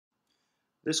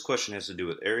This question has to do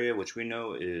with area, which we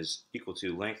know is equal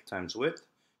to length times width.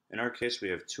 In our case, we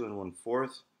have 2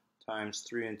 1/4 times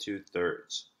 3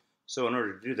 2/3. So in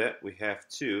order to do that, we have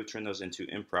to turn those into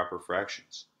improper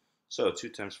fractions. So 2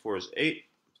 times 4 is 8,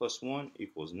 plus 1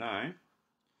 equals 9.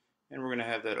 And we're going to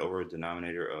have that over a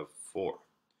denominator of 4.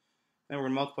 Then we're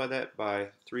going to multiply that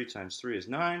by 3 times 3 is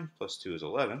 9, plus 2 is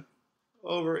 11,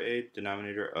 over a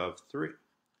denominator of 3.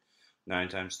 9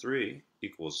 times 3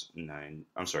 equals 9.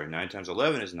 9 times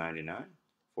 11 is 99.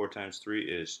 4 times 3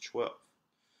 is 12.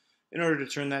 In order to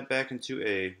turn that back into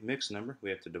a mixed number, we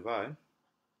have to divide.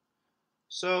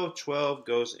 So 12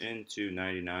 goes into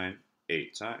 99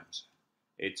 8 times.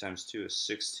 8 times 2 is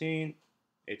 16.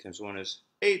 8 times 1 is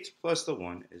 8, plus the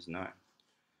 1 is 9.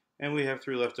 And we have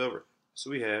 3 left over.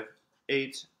 So we have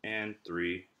 8 and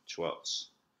 3/12.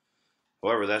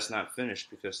 However, that's not finished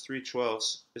because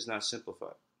 3/12 is not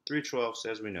simplified. 3/12,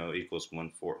 as we know, equals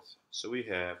 1/4. So we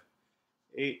have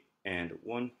 8 and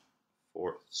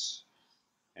 1/4.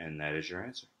 And that is your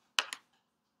answer.